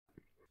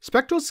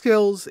Spectral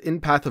skills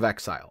in Path of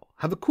Exile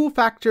have a cool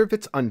factor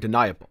that's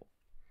undeniable.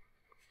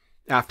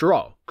 After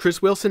all,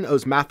 Chris Wilson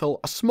owes Mathel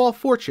a small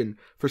fortune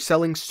for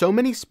selling so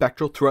many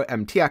Spectral Throw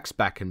MTX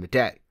back in the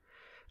day.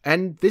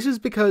 And this is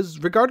because,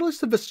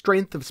 regardless of the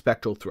strength of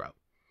Spectral Throw,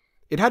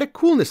 it had a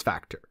coolness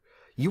factor.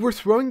 You were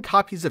throwing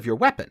copies of your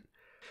weapon.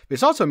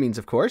 This also means,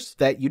 of course,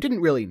 that you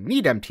didn't really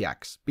need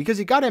MTX, because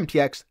you got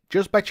MTX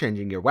just by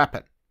changing your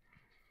weapon.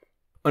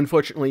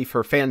 Unfortunately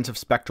for fans of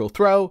Spectral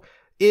Throw,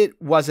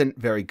 it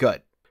wasn't very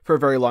good. For a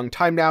very long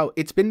time now,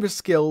 it's been the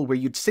skill where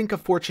you'd sink a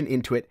fortune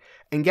into it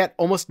and get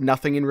almost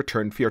nothing in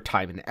return for your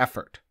time and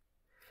effort.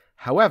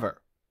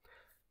 However,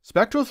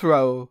 Spectral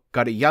Throw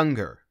got a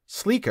younger,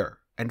 sleeker,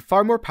 and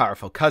far more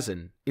powerful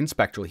cousin in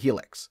Spectral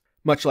Helix.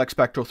 Much like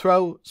Spectral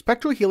Throw,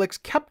 Spectral Helix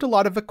kept a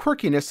lot of the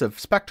quirkiness of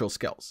Spectral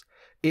skills.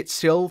 It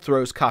still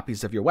throws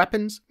copies of your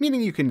weapons,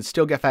 meaning you can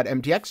still get that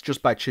MTX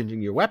just by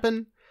changing your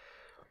weapon.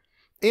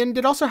 And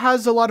it also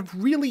has a lot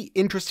of really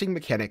interesting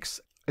mechanics,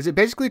 as it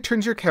basically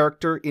turns your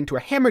character into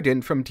a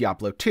Hammerdin from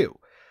Diablo 2.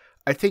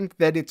 I think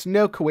that it's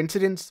no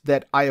coincidence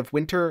that Eye of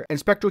Winter and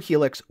Spectral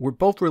Helix were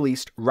both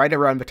released right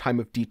around the time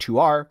of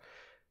D2R,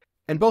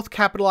 and both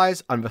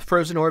capitalize on the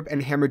Frozen Orb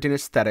and Hammerdin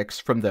aesthetics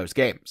from those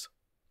games.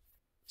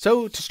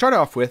 So, to start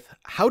off with,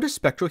 how does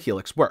Spectral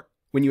Helix work?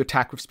 When you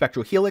attack with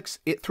Spectral Helix,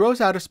 it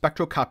throws out a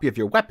spectral copy of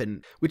your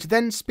weapon, which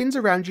then spins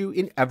around you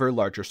in ever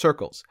larger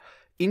circles.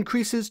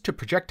 Increases to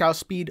projectile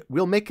speed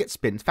will make it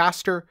spin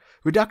faster,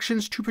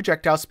 reductions to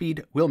projectile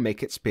speed will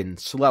make it spin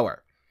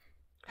slower.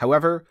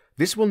 However,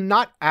 this will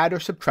not add or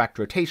subtract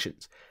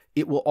rotations.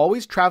 It will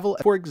always travel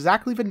for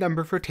exactly the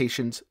number of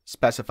rotations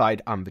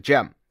specified on the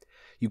gem.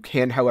 You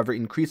can, however,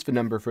 increase the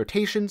number of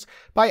rotations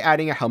by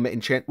adding a helmet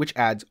enchant which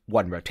adds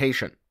 1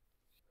 rotation.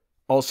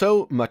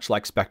 Also, much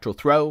like Spectral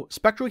Throw,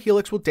 Spectral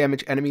Helix will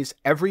damage enemies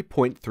every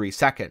 0.3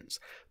 seconds.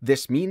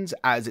 This means,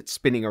 as it's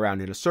spinning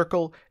around in a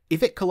circle,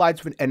 if it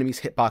collides with an enemy's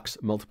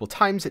hitbox multiple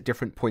times at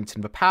different points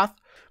in the path,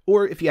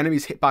 or if the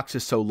enemy's hitbox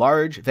is so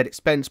large that it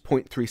spends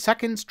 0.3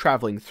 seconds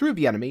traveling through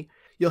the enemy,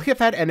 you'll hit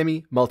that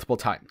enemy multiple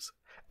times.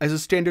 As a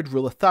standard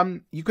rule of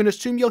thumb, you can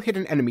assume you'll hit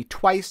an enemy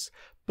twice,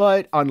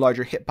 but on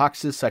larger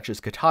hitboxes such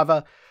as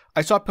Katava,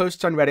 I saw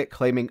posts on Reddit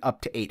claiming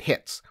up to 8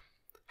 hits.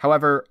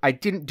 However, I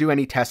didn't do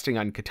any testing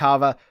on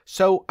Katava,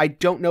 so I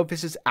don't know if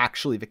this is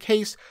actually the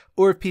case,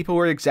 or if people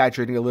were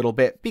exaggerating a little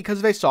bit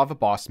because they saw the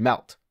boss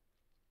melt.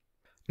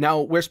 Now,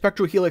 where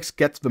Spectral Helix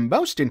gets the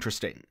most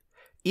interesting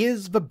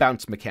is the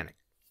bounce mechanic.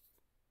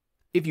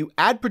 If you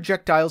add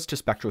projectiles to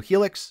Spectral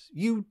Helix,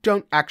 you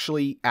don't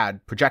actually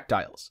add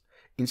projectiles.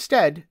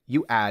 Instead,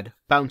 you add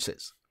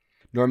bounces.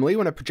 Normally,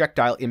 when a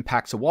projectile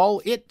impacts a wall,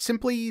 it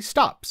simply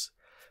stops.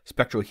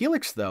 Spectral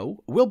Helix,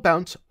 though, will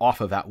bounce off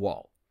of that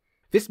wall.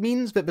 This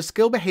means that the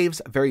skill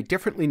behaves very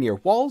differently near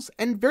walls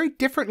and very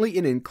differently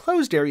in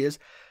enclosed areas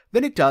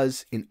than it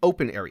does in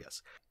open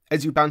areas,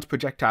 as you bounce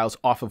projectiles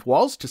off of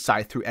walls to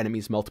scythe through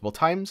enemies multiple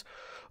times,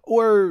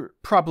 or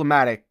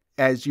problematic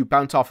as you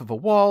bounce off of a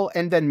wall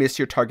and then miss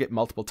your target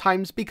multiple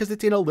times because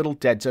it's in a little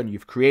dead zone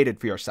you've created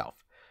for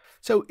yourself.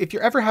 So if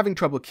you're ever having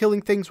trouble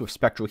killing things with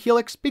Spectral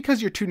Helix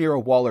because you're too near a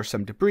wall or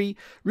some debris,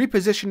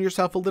 reposition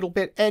yourself a little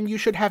bit and you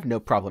should have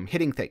no problem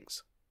hitting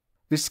things.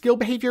 This skill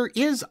behavior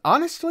is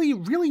honestly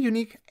really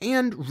unique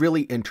and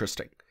really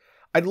interesting.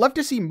 I'd love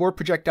to see more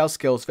projectile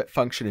skills that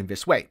function in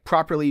this way,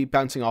 properly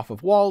bouncing off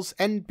of walls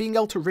and being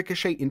able to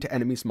ricochet into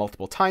enemies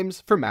multiple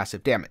times for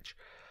massive damage.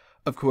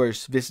 Of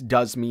course, this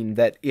does mean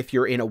that if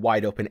you're in a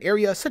wide open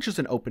area, such as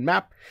an open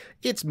map,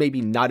 it's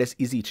maybe not as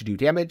easy to do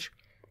damage.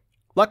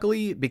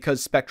 Luckily,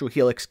 because Spectral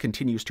Helix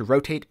continues to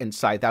rotate and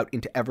scythe out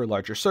into ever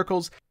larger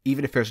circles,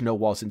 even if there's no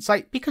walls in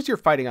sight, because you're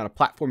fighting on a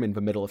platform in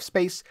the middle of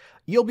space,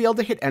 you'll be able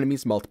to hit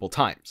enemies multiple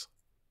times.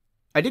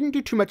 I didn't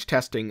do too much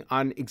testing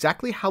on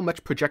exactly how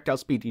much projectile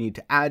speed you need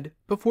to add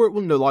before it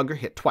will no longer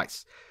hit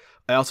twice.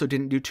 I also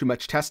didn't do too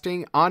much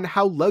testing on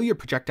how low your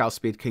projectile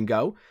speed can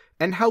go,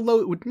 and how low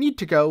it would need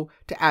to go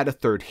to add a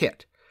third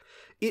hit.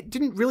 It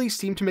didn't really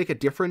seem to make a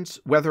difference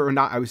whether or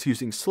not I was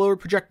using slower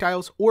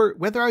projectiles or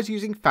whether I was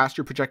using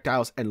faster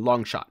projectiles and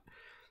long shot.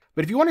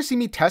 But if you want to see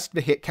me test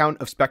the hit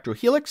count of Spectral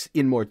Helix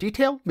in more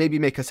detail, maybe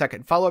make a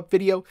second follow-up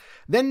video,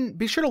 then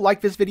be sure to like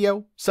this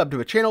video, sub to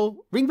the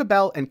channel, ring the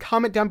bell, and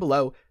comment down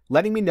below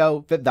letting me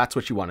know that that's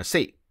what you want to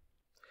see.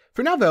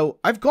 For now though,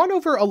 I've gone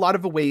over a lot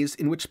of the ways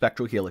in which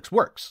Spectral Helix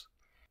works.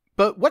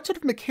 But what sort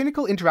of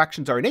mechanical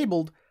interactions are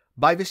enabled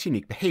by this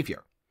unique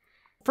behavior?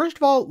 First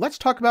of all, let's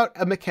talk about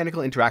a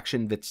mechanical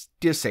interaction that's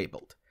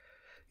disabled.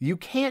 You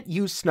can't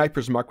use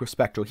Sniper's Mark with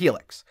Spectral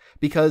Helix,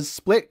 because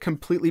Split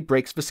completely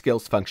breaks the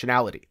skill's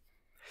functionality.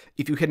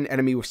 If you hit an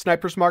enemy with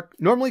Sniper's Mark,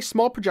 normally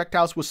small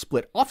projectiles will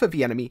split off of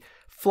the enemy,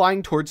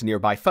 flying towards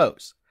nearby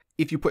foes.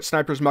 If you put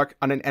Sniper's Mark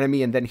on an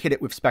enemy and then hit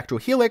it with Spectral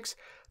Helix,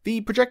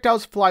 the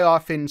projectiles fly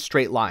off in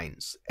straight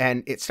lines,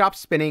 and it stops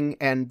spinning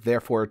and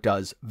therefore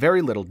does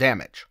very little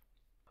damage.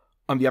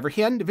 On the other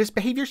hand, this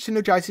behavior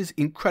synergizes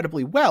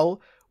incredibly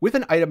well with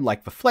an item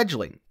like the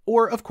Fledgling,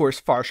 or of course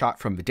Farshot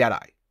from the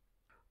Deadeye.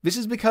 This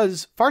is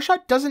because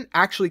Farshot doesn't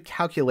actually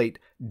calculate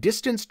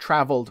distance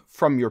traveled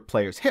from your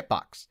player's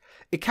hitbox.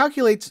 It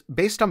calculates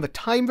based on the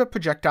time the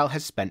projectile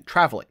has spent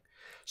traveling.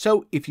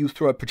 So if you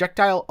throw a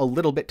projectile a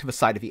little bit to the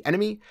side of the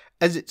enemy,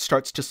 as it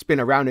starts to spin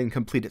around and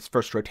complete its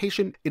first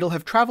rotation, it'll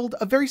have traveled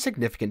a very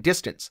significant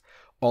distance.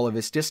 All of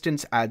this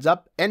distance adds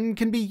up and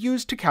can be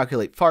used to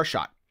calculate far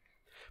shot.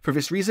 For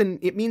this reason,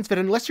 it means that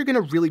unless you're going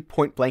to really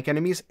point-blank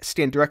enemies,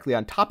 stand directly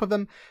on top of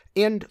them,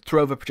 and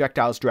throw the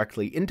projectiles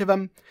directly into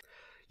them,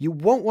 you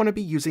won't want to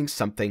be using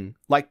something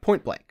like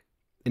point-blank.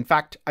 In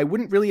fact, I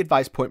wouldn't really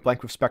advise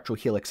point-blank with Spectral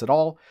Helix at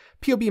all.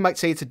 POB might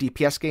say it's a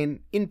DPS gain.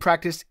 In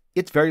practice,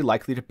 it's very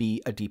likely to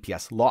be a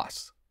DPS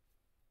loss.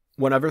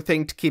 One other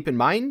thing to keep in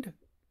mind,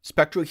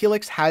 Spectral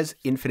Helix has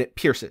infinite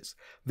pierces.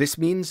 This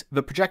means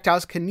the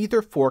projectiles can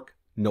neither fork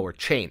nor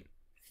chain.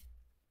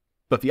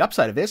 But the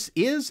upside of this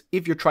is,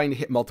 if you're trying to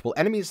hit multiple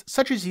enemies,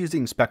 such as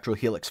using Spectral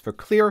Helix for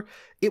clear,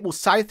 it will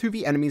scythe through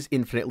the enemies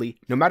infinitely,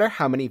 no matter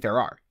how many there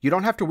are. You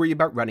don't have to worry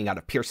about running out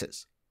of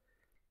pierces.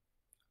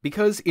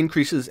 Because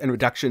increases and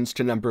reductions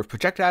to number of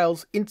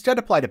projectiles instead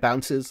apply to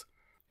bounces,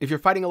 if you're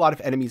fighting a lot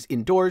of enemies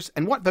indoors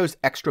and want those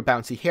extra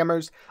bouncy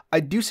hammers, I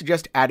do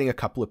suggest adding a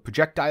couple of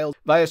projectiles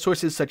via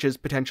sources such as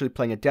potentially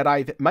playing a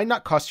Deadeye that might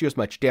not cost you as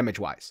much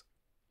damage-wise.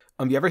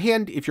 On the other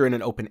hand, if you're in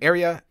an open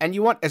area and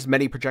you want as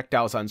many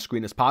projectiles on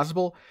screen as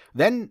possible,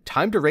 then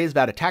time to raise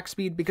that attack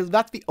speed because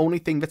that's the only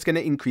thing that's going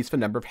to increase the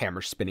number of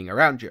hammers spinning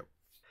around you.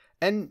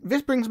 And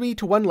this brings me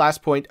to one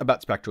last point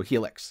about Spectral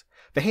Helix.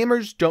 The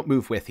hammers don't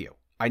move with you.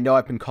 I know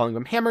I've been calling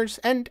them hammers,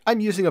 and I'm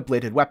using a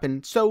bladed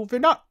weapon, so they're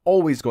not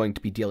always going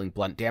to be dealing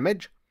blunt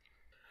damage.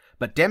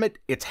 But damn it,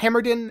 it's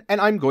hammered in, and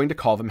I'm going to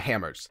call them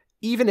hammers,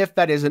 even if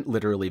that isn't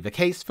literally the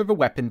case for the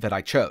weapon that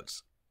I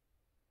chose.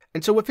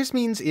 And so what this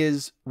means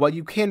is, while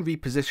you can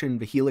reposition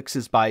the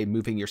helixes by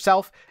moving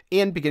yourself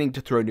and beginning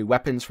to throw new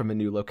weapons from a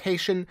new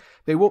location,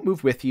 they won't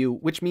move with you,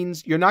 which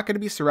means you're not going to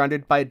be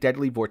surrounded by a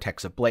deadly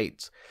vortex of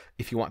blades.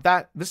 If you want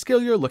that, the skill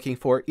you're looking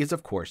for is,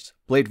 of course,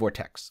 Blade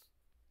Vortex.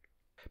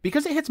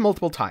 Because it hits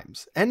multiple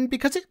times, and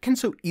because it can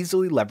so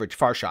easily leverage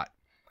Farshot,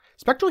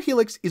 Spectral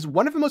Helix is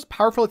one of the most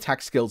powerful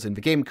attack skills in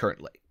the game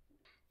currently.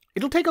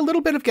 It'll take a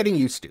little bit of getting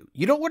used to.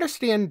 You don't want to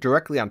stand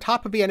directly on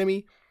top of the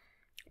enemy,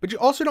 but you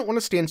also don't want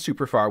to stand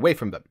super far away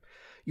from them.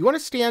 You want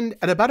to stand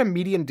at about a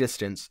median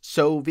distance,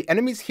 so the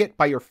enemy's hit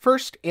by your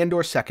first and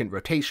or second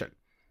rotation.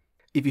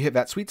 If you hit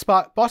that sweet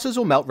spot, bosses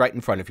will melt right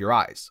in front of your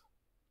eyes.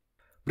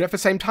 But at the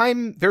same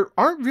time, there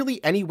aren't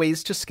really any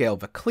ways to scale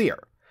the clear.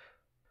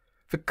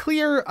 The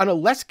clear on a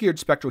less geared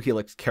Spectral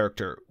Helix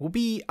character will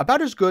be about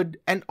as good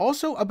and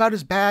also about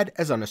as bad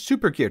as on a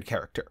super geared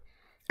character,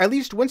 at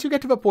least once you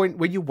get to the point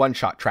where you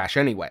one-shot trash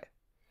anyway.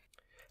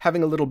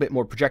 Having a little bit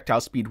more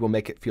projectile speed will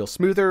make it feel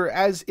smoother,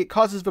 as it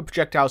causes the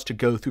projectiles to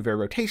go through their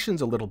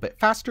rotations a little bit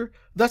faster,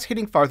 thus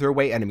hitting farther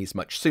away enemies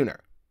much sooner.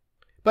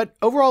 But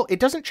overall, it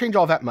doesn't change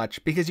all that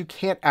much because you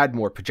can't add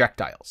more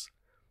projectiles.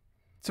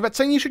 So that's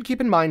something you should keep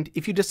in mind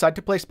if you decide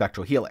to play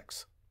Spectral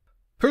Helix.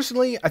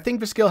 Personally, I think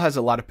the skill has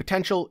a lot of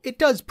potential. It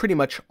does pretty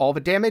much all the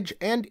damage,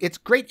 and it's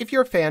great if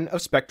you're a fan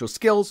of Spectral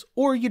Skills,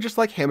 or you just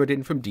like Hammered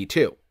In from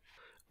D2.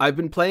 I've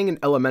been playing an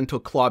elemental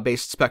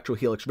claw-based Spectral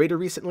Helix Raider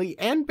recently,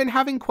 and been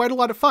having quite a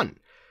lot of fun.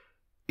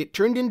 It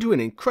turned into an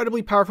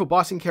incredibly powerful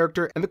bossing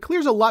character, and the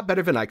clear's a lot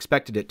better than I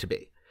expected it to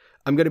be.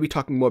 I'm going to be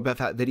talking more about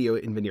that video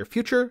in the near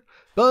future,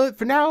 but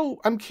for now,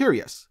 I'm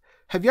curious.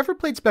 Have you ever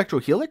played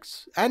Spectral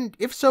Helix? And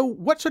if so,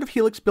 what sort of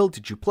Helix build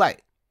did you play?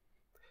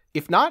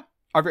 If not,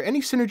 are there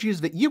any synergies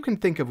that you can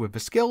think of with the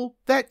skill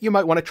that you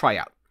might want to try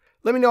out?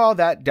 Let me know all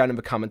that down in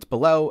the comments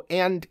below,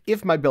 and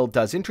if my build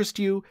does interest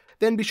you,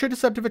 then be sure to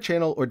sub to the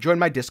channel or join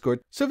my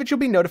Discord so that you'll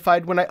be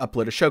notified when I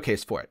upload a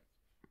showcase for it.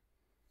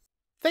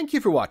 Thank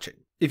you for watching.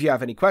 If you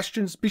have any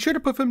questions, be sure to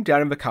put them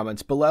down in the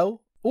comments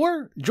below,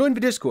 or join the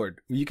Discord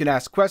where you can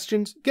ask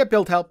questions, get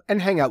build help,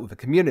 and hang out with the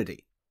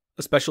community.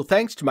 A special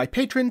thanks to my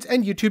patrons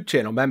and YouTube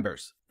channel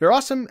members. They're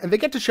awesome, and they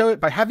get to show it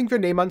by having their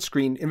name on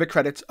screen in the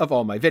credits of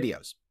all my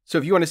videos. So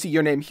if you want to see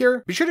your name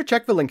here, be sure to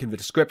check the link in the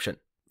description.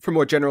 For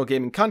more general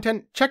gaming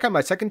content, check out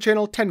my second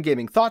channel, 10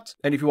 Gaming Thoughts,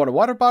 and if you want a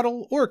water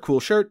bottle or a cool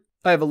shirt,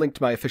 I have a link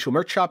to my official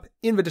merch shop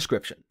in the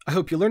description. I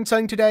hope you learned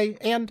something today,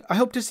 and I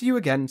hope to see you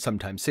again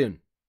sometime soon.